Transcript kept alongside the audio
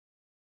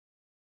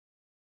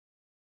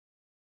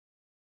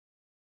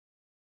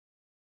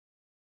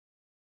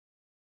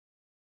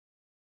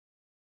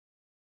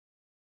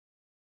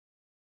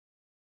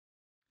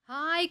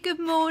Hi, good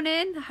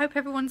morning. I hope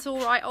everyone's all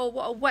right. Oh,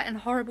 what a wet and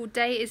horrible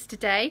day it is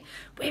today.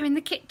 We're in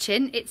the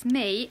kitchen. It's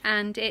me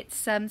and it's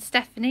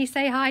Stephanie.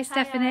 Say hi,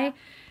 Stephanie. Hiya.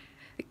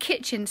 The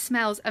kitchen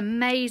smells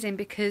amazing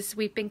because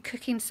we've been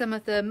cooking some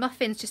of the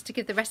muffins just to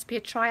give the recipe a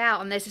try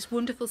out, and there's this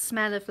wonderful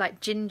smell of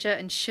like ginger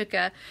and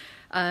sugar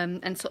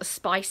and sort of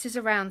spices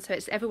around, so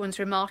everyone's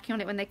remarking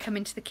on it when they come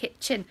into the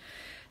kitchen.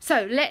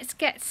 So let's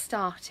get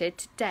started.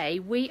 Today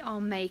we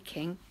are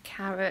making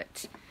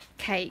carrot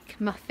cake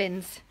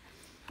muffins.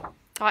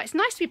 It's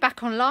nice to be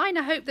back online.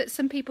 I hope that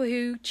some people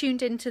who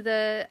tuned into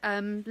the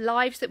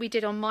lives that we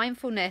did on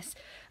mindfulness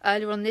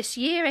earlier on this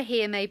year are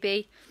here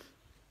maybe.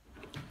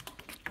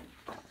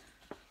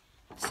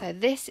 So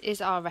this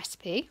is our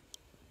recipe.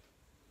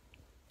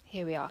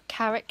 Here we are,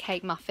 carrot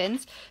cake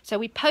muffins. So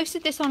we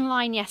posted this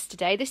online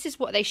yesterday. This is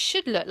what they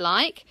should look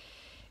like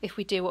if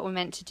we do what we're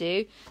meant to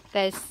do.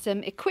 There's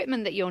some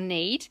equipment that you'll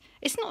need.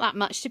 It's not that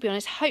much, to be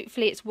honest.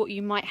 Hopefully it's what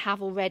you might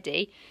have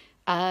already.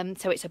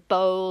 So it's a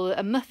bowl,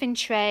 a muffin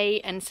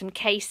tray and some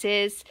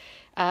cases,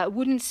 a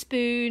wooden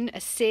spoon, a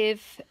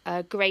sieve,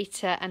 a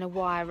grater and a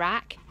wire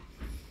rack.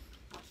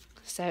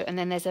 So, and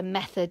then there's a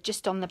method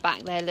just on the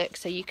back there, look,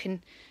 so you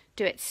can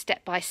do it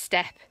step by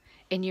step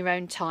in your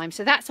own time.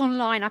 So that's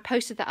online. I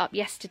posted that up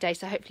yesterday,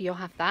 so hopefully you'll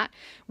have that.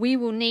 We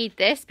will need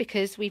this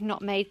because we've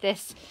not made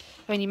this,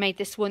 I only made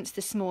this once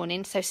this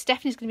morning. So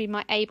Stephanie's going to be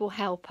my able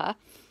helper.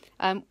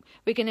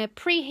 We're going to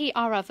preheat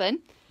our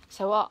oven.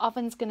 So our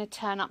oven's going to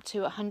turn up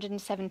to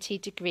 170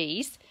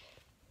 degrees.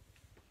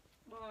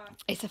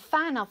 It's a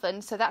fan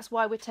oven, so that's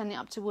why we're turning it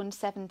up to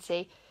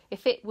 170.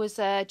 If it was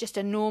just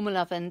a normal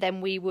oven, then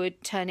we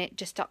would turn it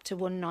just up to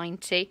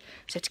 190.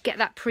 So to get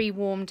that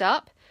pre-warmed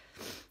up.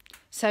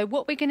 So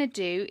what we're going to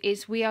do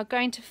is we are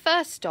going to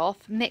first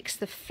off mix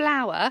the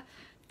flour,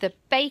 the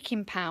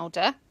baking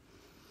powder.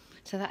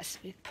 So that's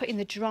putting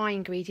the dry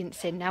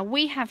ingredients in. Now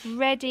we have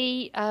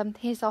ready,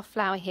 here's our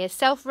flour here,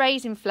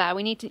 self-raising flour.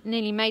 We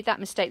nearly made that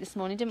mistake this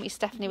morning, didn't we,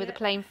 Stephanie, with the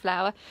plain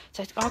flour?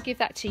 So I'll give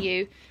that to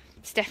you.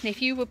 Stephanie,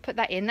 if you would put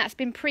that in, that's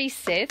been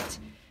pre-sieved.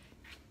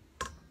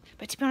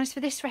 But to be honest,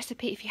 for this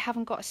recipe, if you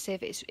haven't got a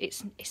sieve,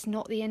 it's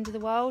not the end of the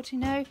world, you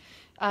know.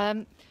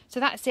 So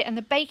that's it, and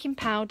the baking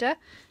powder.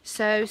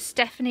 So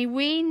Stephanie,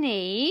 we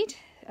need...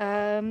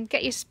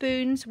 get your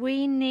spoons.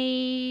 We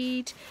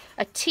need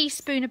a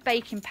teaspoon of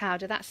baking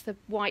powder. That's the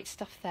white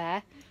stuff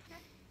there.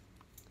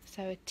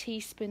 So a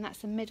teaspoon,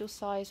 that's a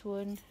middle-sized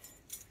one.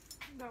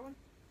 That one?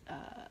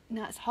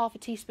 No, it's half a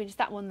teaspoon. It's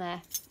that one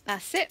there.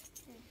 That's it.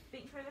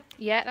 Baking powder?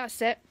 Yeah, that's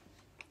it.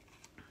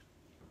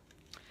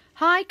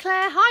 Hi,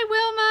 Claire. Hi,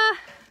 Wilma.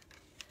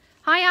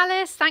 Hi,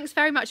 Alice. Thanks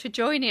very much for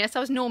joining us. I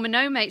was Norma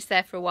No Mates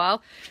there for a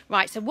while.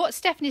 Right, so what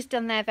Stephanie's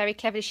done there very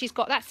cleverly, she's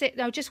got, that's it,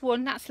 no, just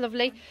one, that's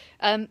lovely.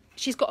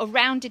 She's got a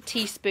rounded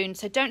teaspoon,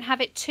 so don't have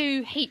it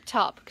too heaped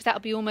up because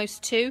that'll be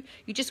almost two.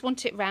 You just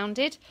want it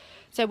rounded.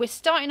 So we're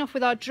starting off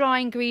with our dry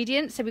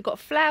ingredients. So we've got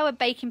flour,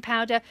 baking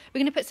powder. We're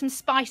going to put some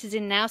spices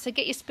in now. So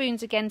get your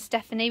spoons again,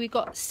 Stephanie. We've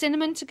got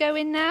cinnamon to go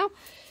in now.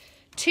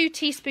 2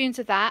 teaspoons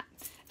of that,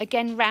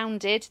 again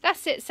rounded.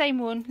 That's it, same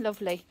one,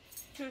 lovely.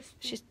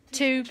 Just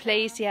 2,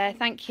 please. Yeah,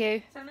 thank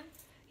you. Cinnamon?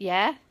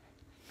 Yeah.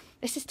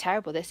 This is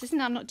terrible, this, isn't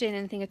it? I'm not doing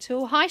anything at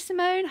all. Hi,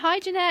 Simone. Hi,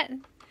 Jeanette.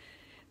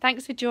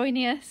 Thanks for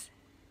joining us.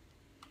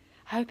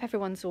 I hope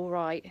everyone's all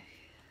right.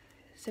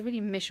 It's a really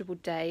miserable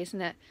day,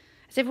 isn't it?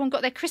 Has everyone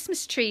got their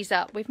Christmas trees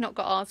up? We've not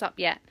got ours up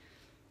yet.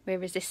 We're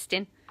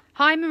resisting.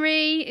 Hi,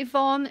 Marie,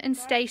 Yvonne and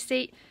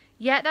Stacey.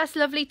 Yeah, that's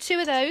lovely. 2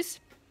 of those.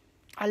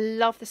 I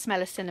love the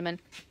smell of cinnamon.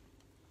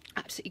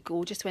 Absolutely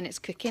gorgeous when it's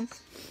cooking.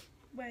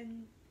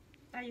 When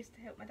I used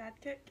to help my dad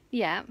cook,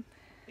 Yeah.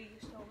 we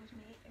used to always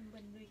make, and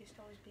when we used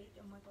to always bake,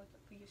 oh my god,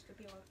 we used to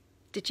be all,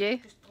 Did you?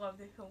 just love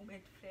the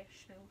homemade fresh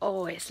smell.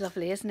 Oh, it's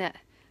lovely, isn't it?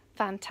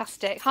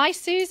 Fantastic. Hi,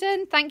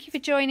 Susan. Thank you for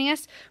joining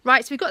us.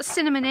 Right, so we've got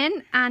cinnamon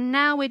in, and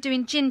now we're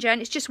doing ginger, and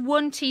it's just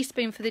 1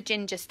 teaspoon for the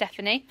ginger,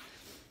 Stephanie.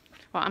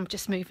 Right, I'm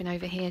just moving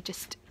over here.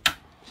 Just,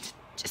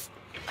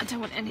 I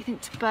don't want anything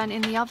to burn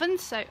in the oven,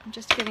 so I'm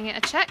just giving it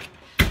a check.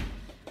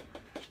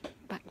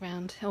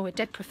 Background. Oh, we're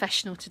dead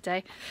professional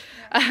today.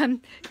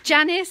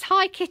 Janice,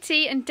 hi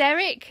Kitty and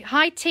Derek.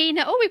 Hi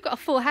Tina. Oh, we've got a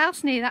full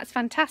house near. That's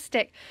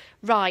fantastic.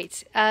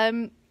 Right.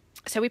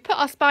 So we put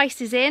our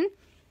spices in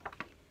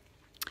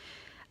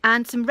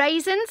and some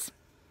raisins.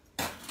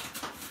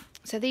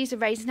 So these are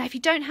raisins. Now, if you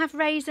don't have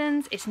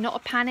raisins, it's not a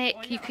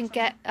panic. You can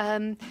get.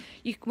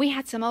 We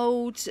had some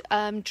old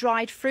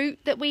dried fruit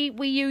that we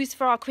use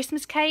for our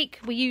Christmas cake.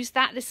 We used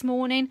that this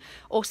morning,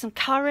 or some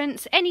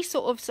currants, any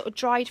sort of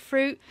dried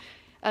fruit.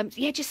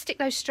 Yeah, just stick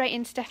those straight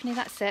in, Stephanie,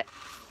 that's it.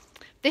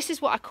 This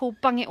is what I call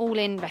bung it all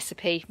in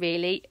recipe,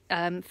 really,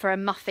 for a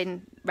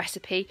muffin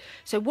recipe.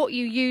 So what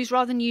you use,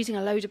 rather than using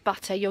a load of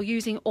butter, you're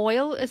using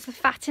oil as the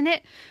fat in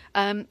it.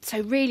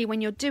 So really,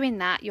 when you're doing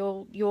that,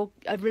 you're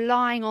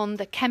relying on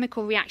the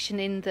chemical reaction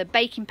in the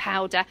baking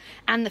powder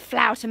and the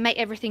flour to make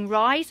everything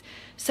rise.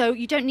 So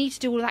you don't need to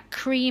do all that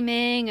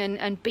creaming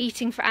and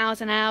beating for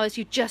hours and hours.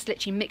 You're just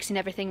literally mixing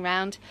everything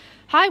round.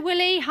 Hi,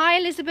 Willie. Hi,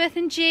 Elizabeth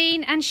and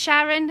Jean and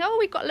Sharon. Oh,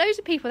 we've got loads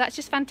of people. That's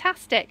just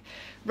fantastic.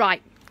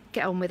 Right.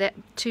 get on with it.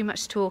 Too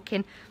much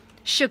talking.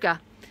 Sugar.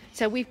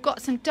 So we've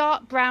got some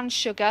dark brown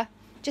sugar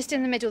just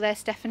in the middle there,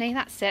 Stephanie.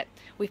 That's it.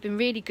 We've been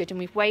really good and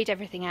we've weighed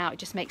everything out. It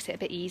just makes it a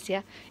bit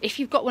easier. If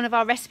you've got one of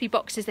our recipe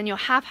boxes, then you'll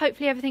have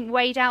hopefully everything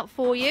weighed out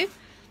for you.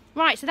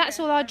 Right, so that's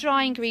all our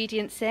dry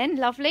ingredients in.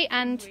 Lovely.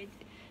 And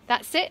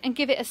that's it. And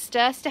give it a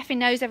stir. Stephanie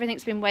knows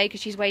everything's been weighed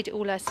because she's weighed it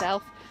all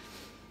herself.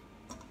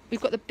 We've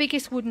got the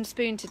biggest wooden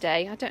spoon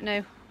today. I don't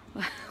know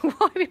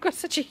why we've got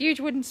such a huge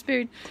wooden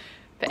spoon.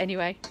 But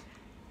anyway,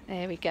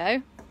 there we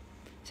go.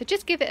 So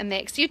just give it a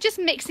mix. You're just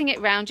mixing it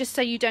round just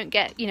so you don't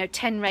get, you know,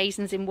 10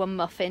 raisins in one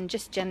muffin.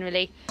 Just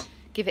generally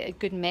give it a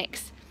good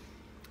mix.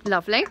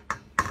 Lovely.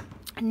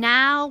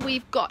 Now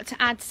we've got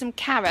to add some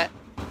carrot.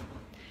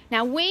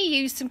 Now we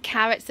used some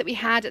carrots that we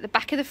had at the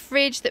back of the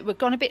fridge that were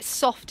gone a bit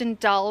soft and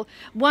dull.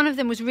 One of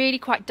them was really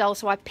quite dull,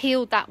 so I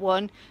peeled that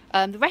one.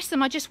 The rest of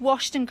them I just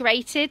washed and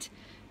grated.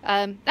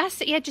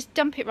 That's it. Yeah, just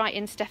dump it right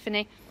in,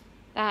 Stephanie.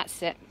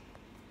 That's it.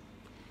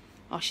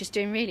 Oh, she's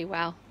doing really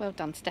well. Well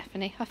done,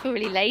 Stephanie. I feel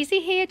really lazy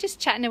here, just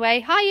chatting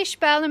away. Hi,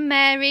 Ishbel and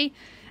Mary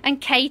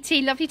and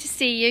Katie. Lovely to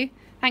see you.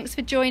 Thanks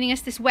for joining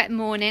us this wet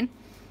morning.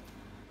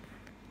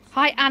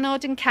 Hi,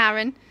 Anod and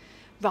Karen.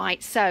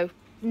 Right, so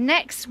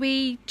next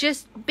we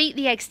just beat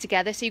the eggs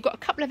together. So you've got a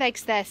couple of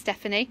eggs there,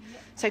 Stephanie.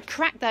 So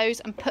crack those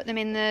and put them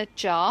in the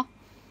jar.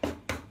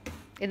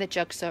 In the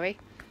jug, sorry.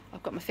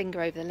 I've got my finger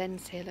over the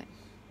lens here, look.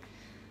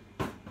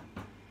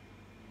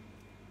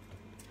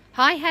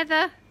 Hi,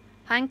 Heather.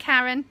 Hi, and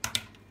Karen.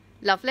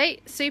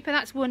 Lovely. Super,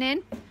 that's one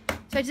in.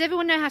 So does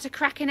everyone know how to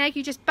crack an egg?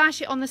 You just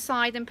bash it on the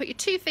side and put your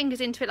 2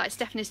 fingers into it like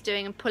Stephanie's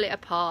doing and pull it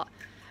apart.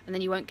 And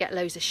then you won't get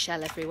loads of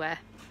shell everywhere.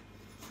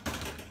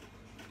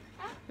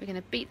 We're going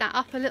to beat that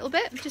up a little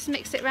bit. Just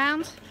mix it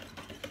round.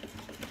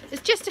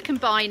 It's just to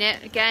combine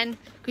it again,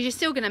 because you're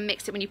still going to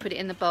mix it when you put it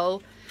in the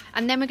bowl.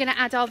 And then we're going to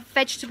add our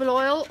vegetable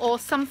oil or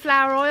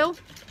sunflower oil.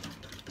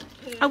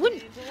 I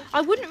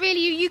wouldn't really,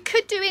 you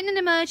could do it in an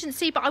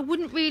emergency, but I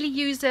wouldn't really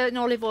use an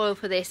olive oil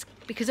for this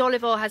because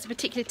olive oil has a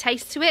particular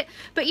taste to it.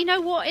 But you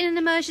know what, in an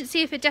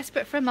emergency, if you're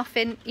desperate for a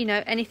muffin, you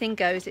know, anything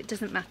goes, it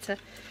doesn't matter.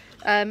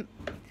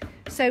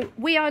 So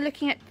we are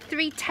looking at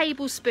 3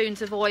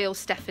 tablespoons of oil,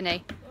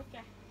 Stephanie.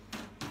 Okay.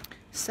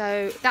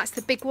 So that's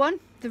the big one,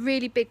 the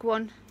really big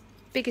one,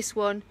 biggest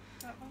one,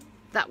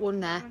 that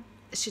one there.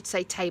 It should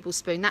say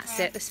tablespoon, that's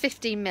it. There's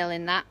 15 ml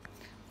in that.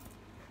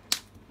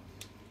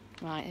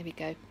 Right, there we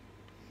go.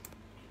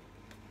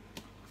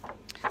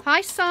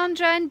 Hi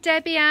Sandra and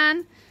Debbie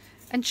Ann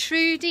and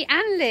Trudy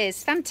and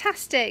Liz.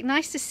 Fantastic.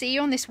 Nice to see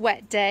you on this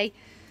wet day.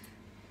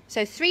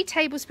 So 3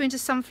 tablespoons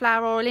of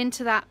sunflower oil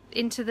into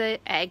the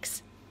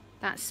eggs.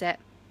 That's it.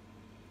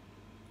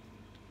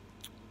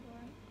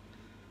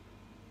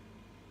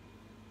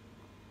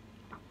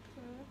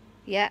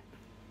 Yeah.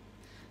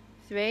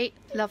 3.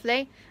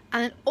 Lovely.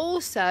 And then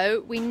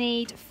also we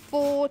need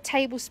 4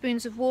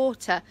 tablespoons of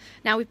water.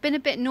 Now we've been a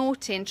bit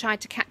naughty and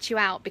tried to catch you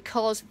out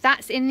because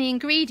that's in the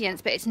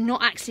ingredients, but it's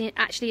not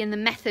actually in the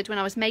method. When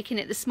I was making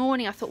it this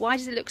morning, I thought, why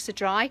does it look so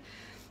dry?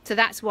 So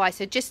that's why.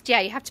 So just, yeah,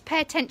 you have to pay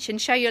attention,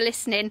 show you're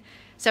listening.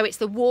 So it's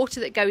the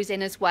water that goes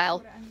in as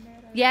well.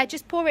 Yeah,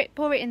 just pour it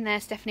in there,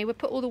 Stephanie. We'll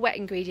put all the wet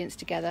ingredients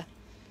together.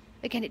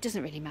 Again, it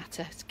doesn't really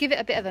matter. Just give it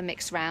a bit of a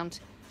mix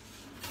round.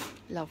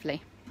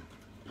 Lovely.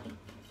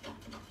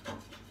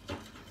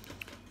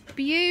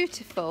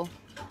 Beautiful.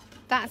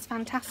 That's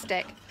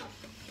fantastic.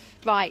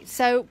 Right,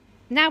 so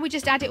now we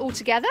just add it all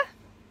together.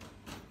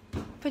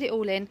 Put it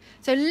all in.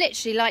 So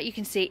literally, like you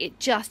can see, it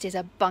just is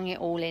a bung it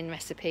all in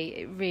recipe.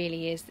 It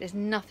really is. There's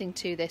nothing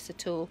to this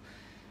at all.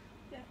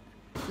 Yeah.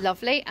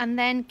 Lovely. And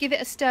then give it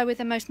a stir with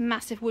the most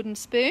massive wooden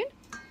spoon.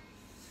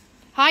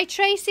 Hi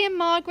Tracy and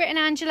Margaret and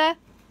Angela.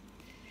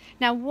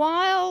 Now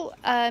while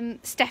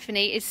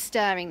Stephanie is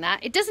stirring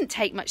that, it doesn't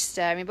take much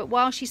stirring, but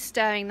while she's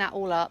stirring that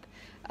all up,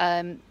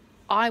 I'm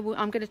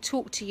going to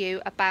talk to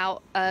you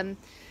about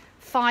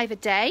 5 a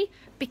day,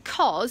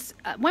 because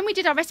when we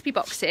did our recipe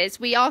boxes,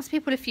 we asked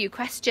people a few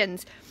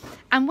questions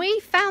and we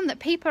found that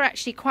people are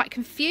actually quite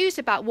confused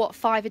about what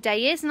 5 a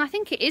day is, and I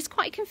think it is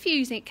quite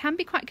confusing. It can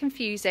be quite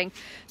confusing.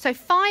 So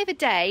 5 a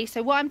day,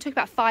 so what I'm talking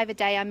about 5 a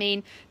day, I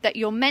mean that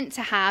you're meant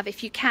to have,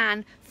 if you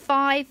can,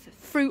 5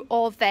 fruit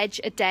or veg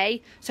a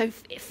day. So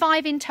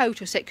 5 in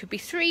total, so it could be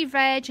 3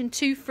 veg and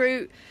 2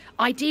 fruit.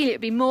 Ideally it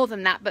would be more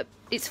than that, but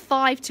it's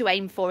 5 to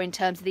aim for in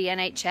terms of the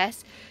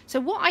NHS. So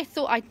what I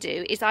thought I'd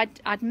do is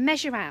I'd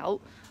measure out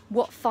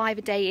what 5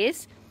 a day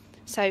is.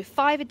 So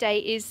 5 a day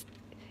is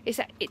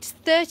it's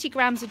 30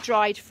 grams of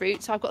dried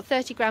fruit. So I've got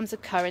 30 grams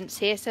of currants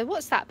here. So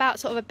what's that, about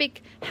sort of a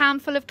big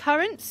handful of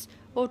currants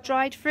or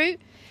dried fruit?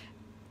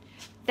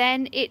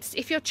 Then it's,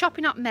 if you're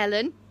chopping up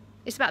melon,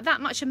 it's about that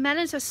much of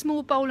melon, so a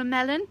small bowl of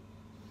melon.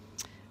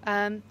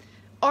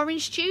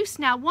 Orange juice.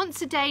 Now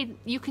once a day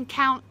you can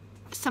count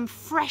some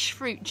fresh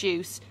fruit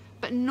juice,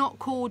 but not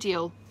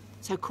cordial.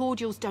 So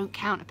cordials don't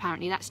count,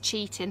 apparently. That's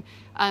cheating.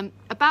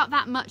 About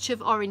that much of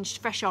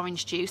fresh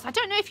orange juice. I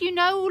don't know if you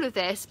know all of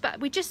this, but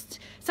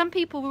some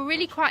people were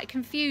really quite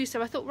confused.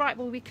 So I thought, right,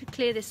 well, we could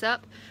clear this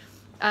up.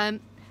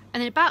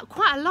 And then about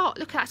quite a lot,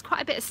 look, that's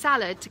quite a bit of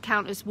salad to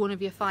count as one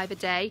of your 5 a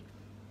day.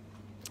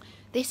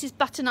 This is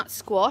butternut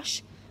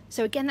squash.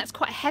 So again, that's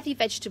quite a heavy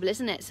vegetable,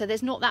 isn't it? So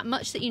there's not that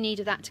much that you need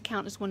of that to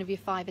count as one of your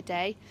 5 a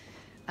day.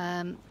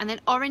 And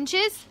then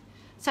oranges.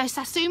 So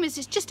sasumas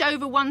is just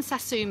over 1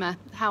 sasuma,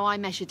 how I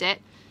measured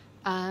it.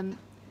 And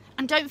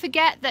don't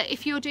forget that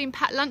if you're doing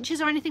packed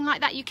lunches or anything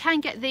like that, you can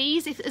get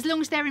these as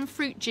long as they're in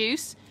fruit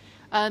juice.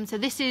 So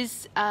this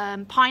is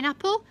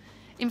pineapple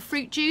in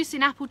fruit juice,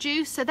 in apple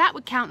juice. So that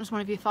would count as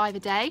one of your 5 a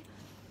day.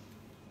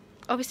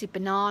 Obviously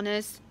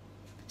bananas.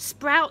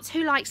 Sprouts,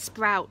 who likes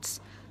sprouts?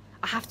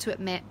 I have to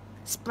admit,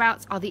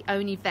 sprouts are the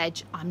only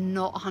veg I'm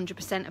not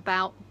 100%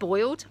 about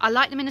boiled. I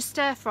like them in a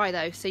stir fry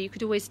though, so you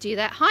could always do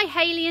that. Hi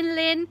Hayley and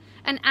Lynn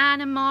and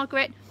Anne and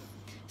Margaret.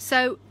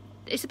 So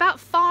it's about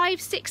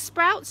 5-6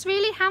 sprouts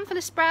really, handful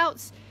of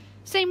sprouts.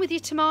 Same with your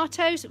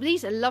tomatoes.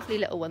 These are lovely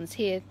little ones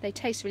here, they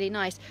taste really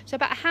nice. So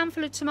about a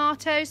handful of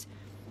tomatoes,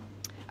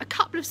 a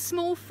couple of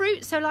small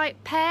fruits, so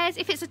like pears.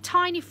 If it's a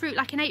tiny fruit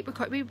like an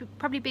apricot, it would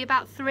probably be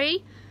about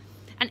 3.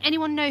 And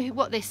anyone know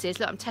what this is?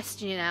 Look, I'm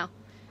testing you now.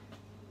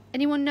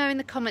 Anyone know in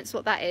the comments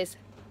what that is?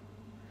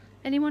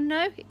 Anyone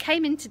know? It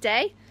came in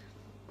today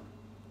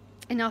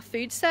in our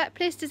food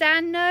surplus. Does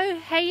Anne know?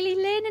 Hayley,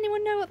 Lynn,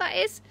 anyone know what that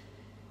is?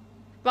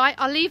 Right,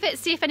 I'll leave it,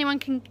 see if anyone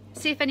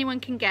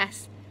can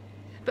guess.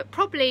 But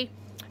probably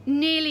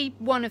nearly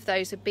one of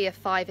those would be a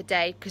 5 a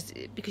day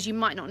because you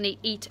might not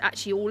eat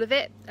actually all of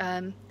it.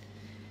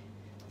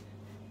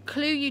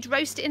 Clue, you'd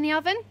roast it in the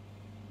oven.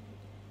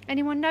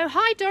 Anyone know?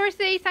 Hi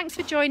Dorothy, thanks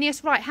for joining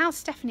us. Right, how's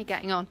Stephanie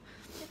getting on?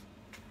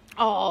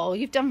 Oh,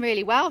 you've done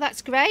really well,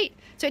 that's great.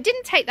 So it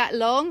didn't take that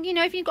long. You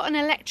know, if you've got an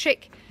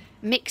electric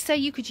mixer,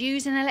 you could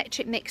use an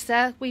electric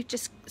mixer. We've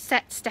just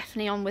set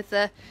Stephanie on with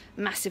the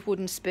massive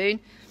wooden spoon.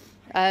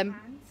 Yeah,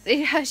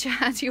 your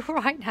hands, you're all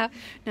right now.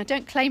 Now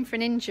don't claim for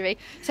an injury.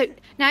 So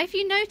now if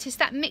you notice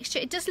that mixture,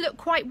 it does look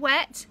quite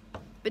wet,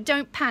 but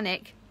don't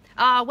panic.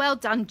 Ah, well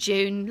done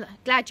June,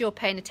 glad you're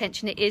paying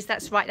attention. It is,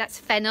 that's right, that's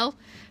fennel,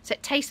 so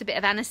it tastes a bit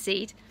of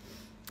aniseed.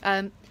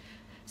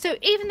 So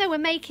even though we're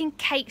making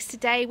cakes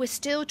today, we're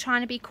still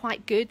trying to be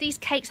quite good. These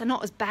cakes are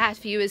not as bad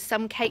for you as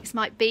some cakes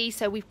might be.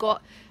 So we've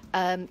got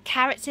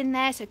carrots in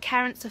there, so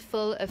carrots are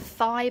full of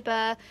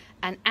fibre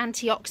and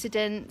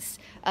antioxidants,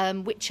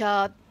 which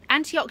are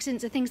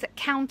antioxidants are things that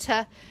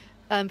counter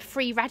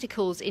free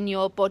radicals in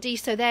your body,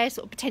 so they're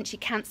sort of potentially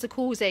cancer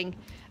causing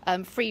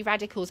free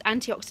radicals.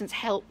 Antioxidants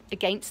help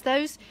against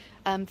those.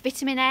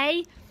 Vitamin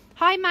A,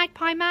 hi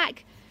Magpie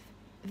Mac.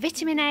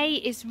 Vitamin A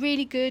is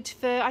really good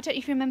for, I don't know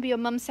if you remember your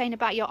mum saying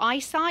about your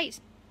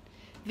eyesight.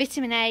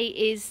 Vitamin A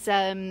it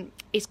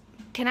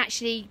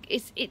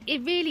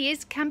really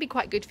can be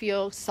quite good for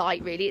your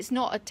sight really. It's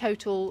not a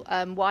total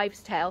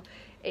wives' tale.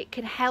 It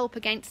can help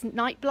against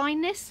night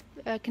blindness,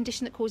 a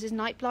condition that causes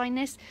night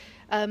blindness.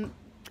 And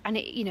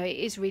it, you know, it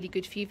is really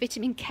good for you.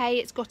 Vitamin K,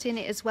 it's got in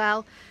it as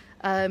well.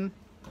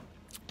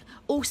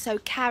 Also,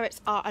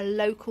 carrots are a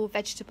local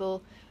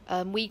vegetable.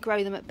 We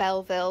grow them at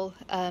Belleville.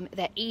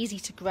 They're easy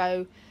to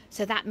grow,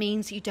 so that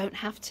means you don't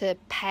have to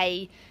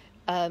pay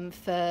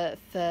for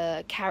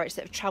carrots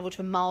that have travelled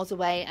from miles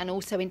away. And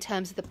also in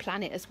terms of the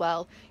planet as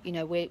well, you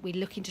know, we're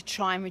looking to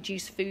try and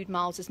reduce food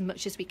miles as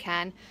much as we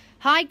can.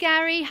 Hi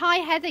Gary, hi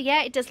Heather.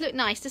 Yeah, it does look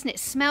nice, doesn't it? It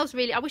smells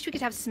really, I wish we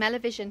could have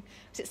smell-o-vision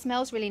because it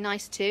smells really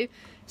nice too.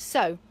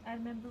 So I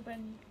remember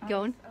when I go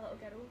was on. a little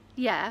girl.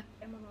 Yeah.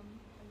 And my mum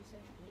used to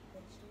make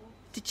vegetables.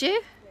 Did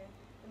you? Yeah.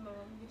 And my mum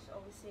used to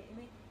always say to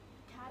me,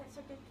 carrots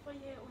are good for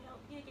you, it will help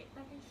you get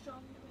big and strong,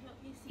 it will help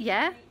you see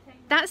Yeah. the night time.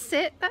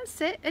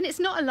 That's it. And it's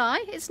not a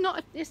lie. It's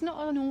not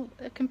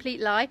a complete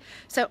lie.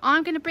 So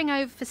I'm going to bring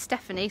over for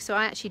Stephanie, so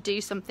I actually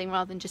do something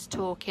rather than just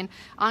talking.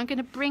 I'm going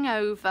to bring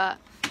over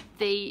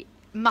the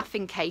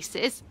muffin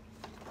cases.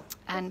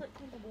 And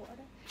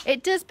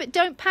it does, but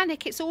don't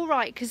panic, it's all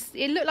right, because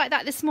it looked like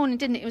that this morning,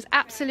 didn't it? It was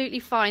absolutely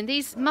fine.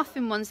 These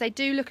muffin ones, they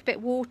do look a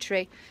bit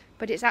watery,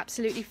 but it's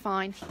absolutely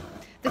fine.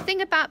 The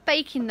thing about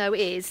baking though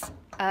is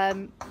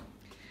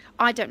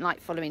I don't like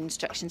following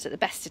instructions at the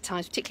best of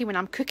times, particularly when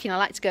I'm cooking. I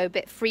like to go a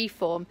bit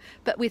freeform.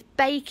 But with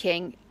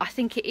baking, I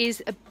think it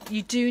is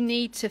you do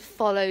need to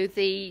follow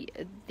the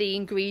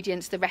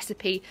ingredients, the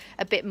recipe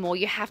a bit more.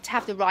 You have to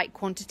have the right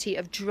quantity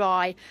of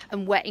dry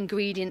and wet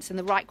ingredients and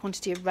the right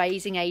quantity of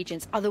raising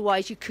agents.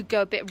 Otherwise, you could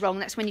go a bit wrong.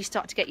 That's when you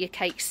start to get your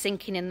cake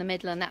sinking in the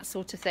middle and that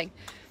sort of thing.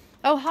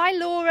 Oh, hi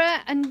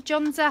Laura and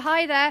Johnza.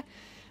 Hi there.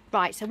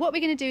 Right, so what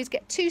we're going to do is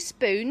get 2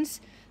 spoons.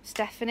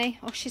 Stephanie,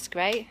 oh, she's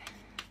great.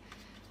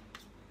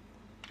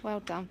 Well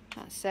done,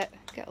 that's it,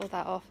 get all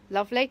that off,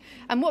 lovely.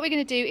 And what we're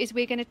going to do is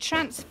we're going to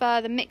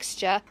transfer the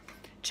mixture.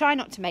 Try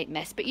not to make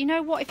mess, but you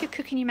know what, if you're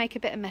cooking you make a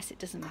bit of mess, it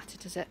doesn't matter,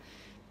 does it?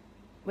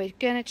 We're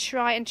going to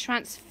try and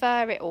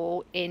transfer it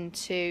all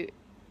into,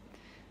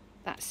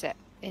 that's it,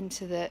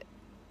 into the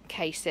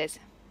cases.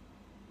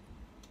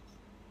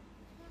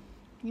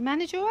 You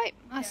manage all right?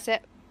 That's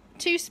it.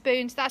 2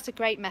 spoons, that's a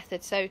great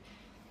method, so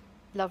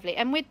lovely.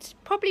 And we'd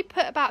probably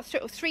put about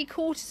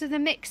 3/4 of the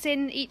mix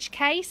in each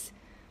case.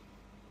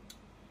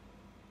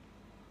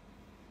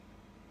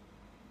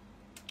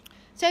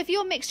 So if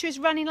your mixture is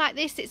running like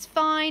this, it's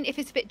fine. If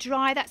it's a bit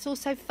dry, that's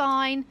also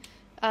fine.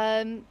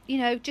 You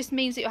know, just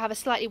means that you'll have a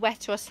slightly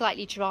wetter or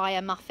slightly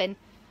drier muffin.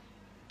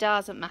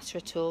 Doesn't matter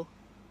at all.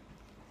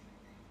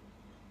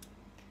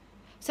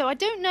 So I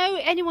don't know,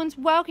 anyone's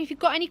welcome. If you've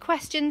got any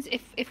questions,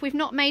 if we've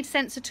not made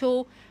sense at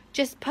all,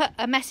 just put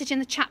a message in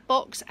the chat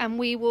box and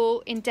we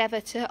will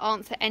endeavour to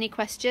answer any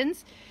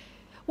questions.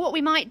 What we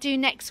might do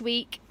next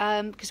week,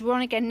 because we're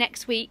on again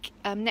next week,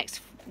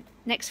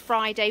 next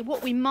Friday,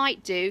 what we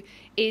might do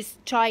is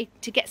try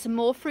to get some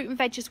more fruit and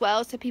veg as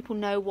well, so people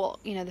know what,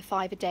 you know, the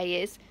 5 a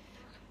day is.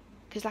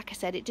 Because like I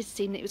said, it did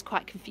seem that it was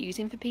quite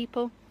confusing for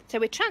people. So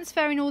we're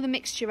transferring all the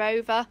mixture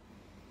over.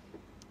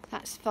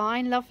 That's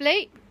fine,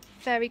 lovely.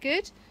 Very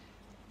good.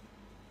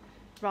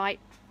 Right.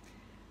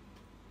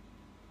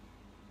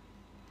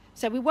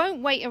 So we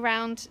won't wait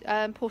around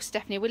poor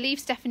Stephanie. We'll leave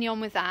Stephanie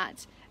on with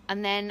that.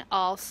 And then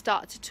I'll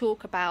start to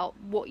talk about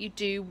what you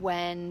do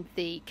when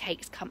the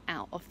cakes come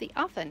out of the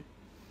oven.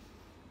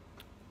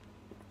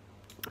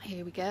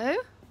 Here we go.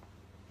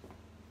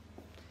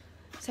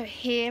 So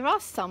here are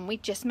some we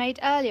just made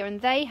earlier,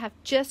 and they have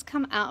just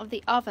come out of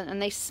the oven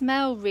and they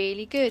smell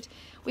really good.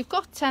 We've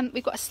got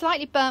a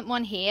slightly burnt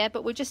one here,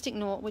 but we'll just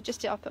ignore.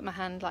 I'll put my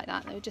hand like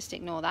that. We'll just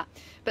ignore that.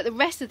 But the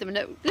rest of them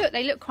look,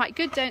 they look quite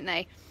good, don't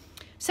they?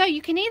 So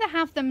you can either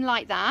have them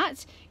like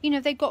that. You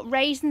know, they've got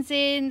raisins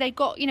in. They've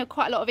got, you know,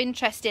 quite a lot of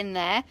interest in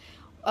there.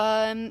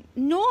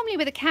 Normally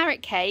with a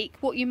carrot cake,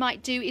 what you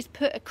might do is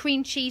put a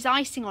cream cheese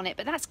icing on it,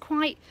 but that's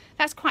quite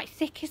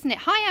thick, isn't it?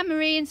 Hi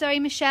Anne-Marie and Zoe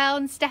Michelle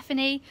and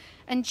Stephanie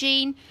and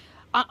Jean.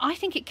 I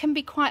think it can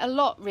be quite a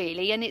lot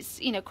really, and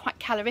it's, you know, quite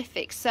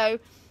calorific. So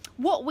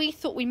what we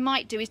thought we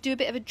might do is do a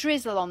bit of a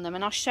drizzle on them,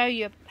 and I'll show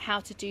you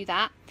how to do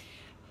that.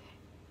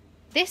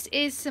 This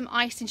is some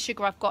icing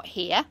sugar I've got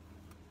here.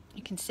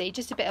 You can see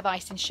just a bit of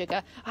icing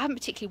sugar. I haven't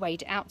particularly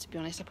weighed it out, to be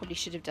honest. I probably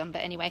should have done, but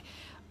anyway,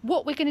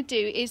 what we're going to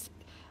do is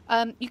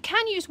you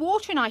can use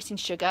water and icing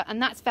sugar, and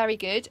that's very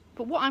good.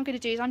 But what I'm going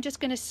to do is I'm just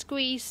going to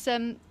squeeze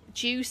some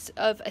juice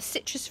of a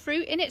citrus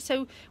fruit in it.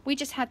 So we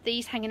just had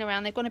these hanging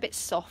around. They've gone a bit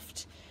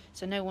soft,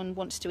 so no one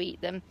wants to eat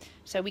them.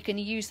 So we're going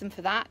to use them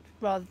for that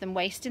rather than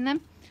wasting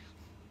them.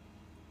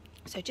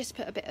 So just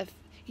put a bit of,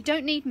 you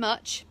don't need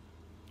much.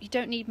 You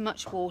don't need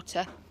much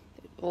water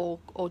or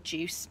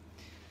juice.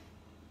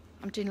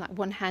 I'm doing like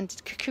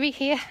one-handed cookery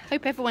here.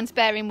 Hope everyone's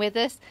bearing with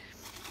us.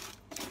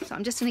 So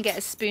I'm just going to get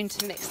a spoon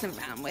to mix them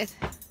around with.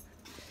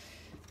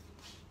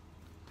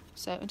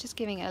 So I'm just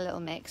giving it a little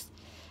mix.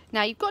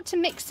 Now you've got to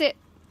mix it,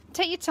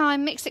 take your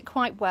time, mix it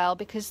quite well,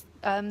 because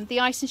the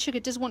icing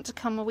sugar does want to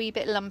come a wee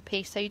bit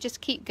lumpy. So you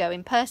just keep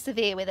going,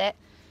 persevere with it.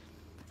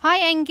 Hi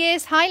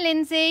Angus, hi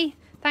Lindsay.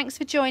 Thanks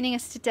for joining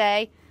us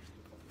today.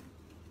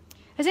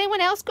 Has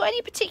anyone else got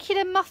any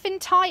particular muffin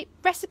type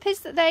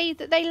recipes that they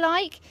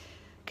like?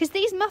 Because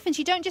these muffins,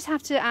 you don't just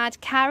have to add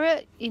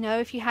carrot. You know,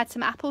 if you had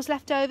some apples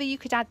left over, you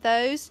could add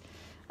those.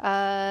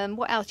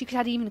 What else? You could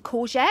add even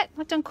courgette.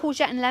 I've done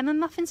courgette and lemon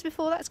muffins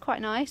before. That's quite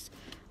nice.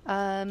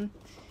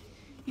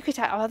 You could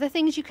add other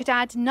things. You could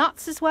add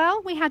nuts as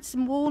well. We had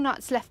some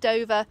walnuts left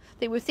over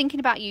that we were thinking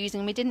about using,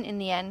 and we didn't in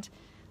the end.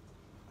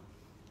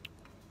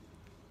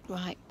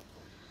 Right.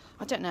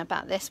 I don't know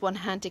about this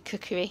one-handed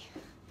cookery.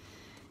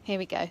 Here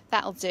we go.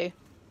 That'll do.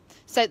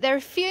 So there are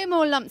a few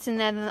more lumps in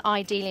there than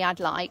ideally I'd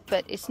like,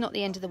 but it's not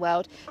the end of the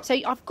world. So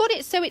I've got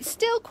it so it's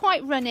still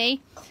quite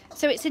runny.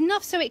 So it's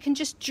enough so it can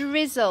just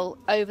drizzle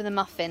over the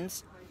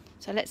muffins.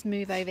 So let's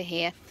move over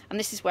here. And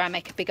this is where I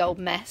make a big old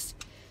mess.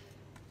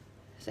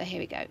 So here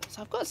we go.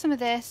 So I've got some of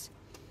this,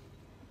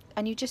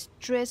 and you just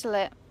drizzle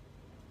it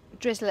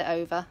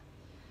over.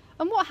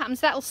 And what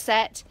happens, that'll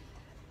set,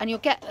 and you'll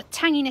get the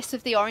tanginess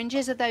of the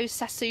oranges of those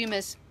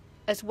sasumas,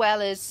 as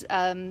well as,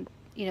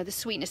 you know, the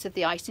sweetness of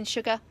the icing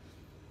sugar.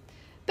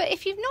 But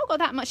if you've not got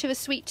that much of a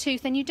sweet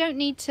tooth, then you don't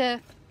need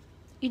to,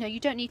 you know, you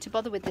don't need to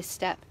bother with this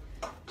step.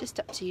 Just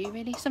up to you,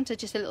 really.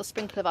 Sometimes just a little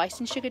sprinkle of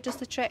icing sugar does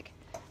the trick.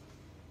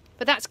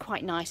 But that's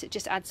quite nice. It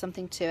just adds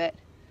something to it.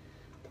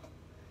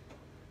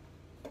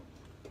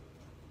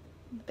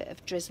 A bit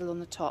of drizzle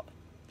on the top.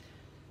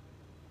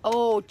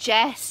 Oh,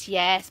 Jess,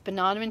 yes,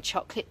 banana and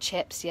chocolate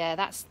chips. Yeah,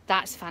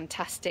 that's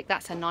fantastic.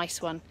 That's a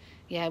nice one.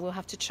 Yeah, we'll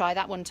have to try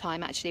that one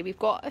time, actually. We've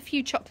got a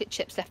few chocolate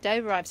chips left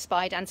over, I've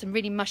spied, and some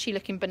really mushy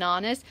looking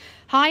bananas.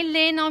 Hi,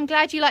 Lynn. I'm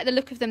glad you like the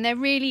look of them. They're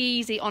really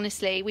easy,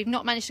 honestly. We've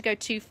not managed to go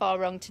too far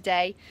wrong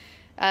today.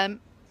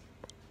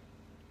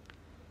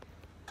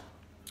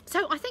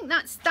 So I think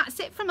that's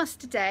it from us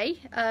today.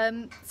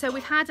 So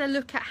we've had a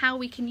look at how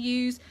we can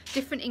use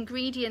different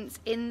ingredients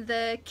in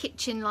the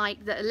kitchen,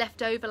 like that are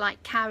left over,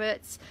 like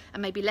carrots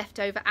and maybe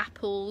leftover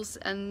apples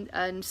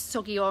and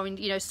soggy orange,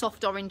 you know,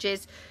 soft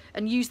oranges,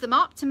 and use them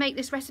up to make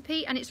this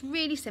recipe. And it's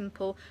really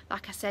simple.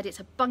 Like I said, it's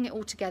a bung it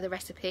all together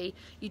recipe.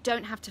 You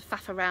don't have to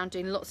faff around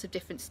doing lots of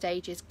different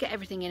stages. Get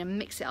everything in and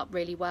mix it up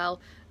really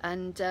well,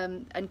 and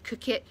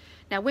cook it.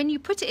 Now, when you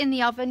put it in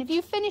the oven, if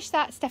you finish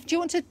that, Steph, do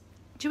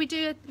we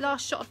do a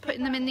last shot of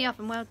putting them in the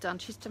oven? Well done.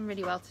 She's done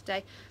really well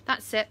today.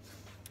 That's it.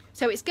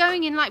 So it's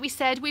going in, like we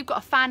said, we've got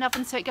a fan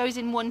oven, so it goes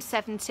in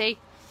 170. Do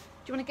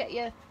you want to get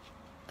your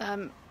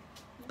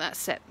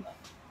That's it.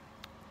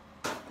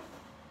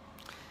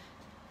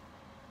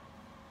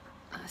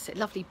 That's it.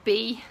 Lovely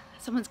bee.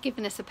 Someone's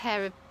given us a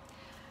pair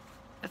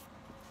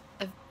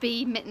of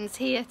bee mittens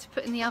here to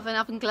put in the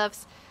oven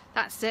gloves.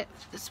 That's it.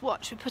 Let's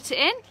watch. We put it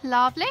in.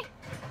 Lovely.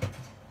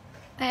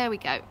 There we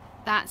go.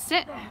 That's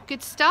it.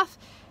 Good stuff.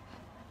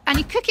 And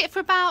you cook it for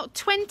about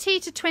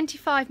 20 to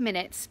 25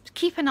 minutes.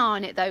 Keep an eye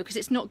on it though, because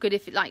it's not good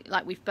if it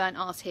like we've burnt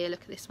ours here.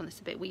 Look at this one,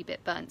 it's a wee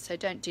bit burnt, so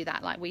don't do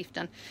that like we've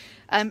done.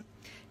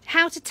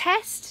 How to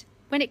test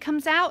when it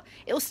comes out?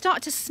 It will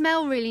start to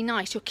smell really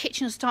nice. Your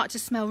kitchen will start to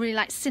smell really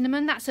like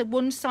cinnamon. That's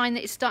one sign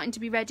that it's starting to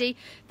be ready.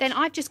 Then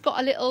I've just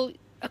got a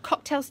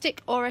cocktail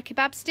stick or a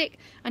kebab stick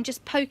and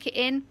just poke it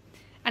in,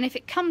 and if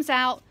it comes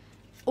out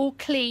all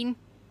clean,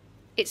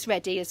 it's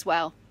ready as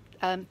well.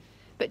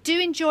 But do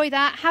enjoy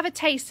that, have a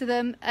taste of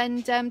them,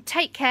 and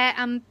take care,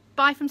 and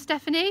bye from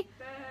Stephanie.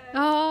 Bye.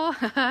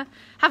 Oh,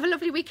 have a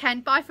lovely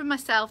weekend. Bye from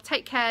myself.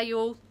 Take care, you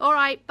all. All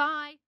right,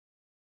 bye.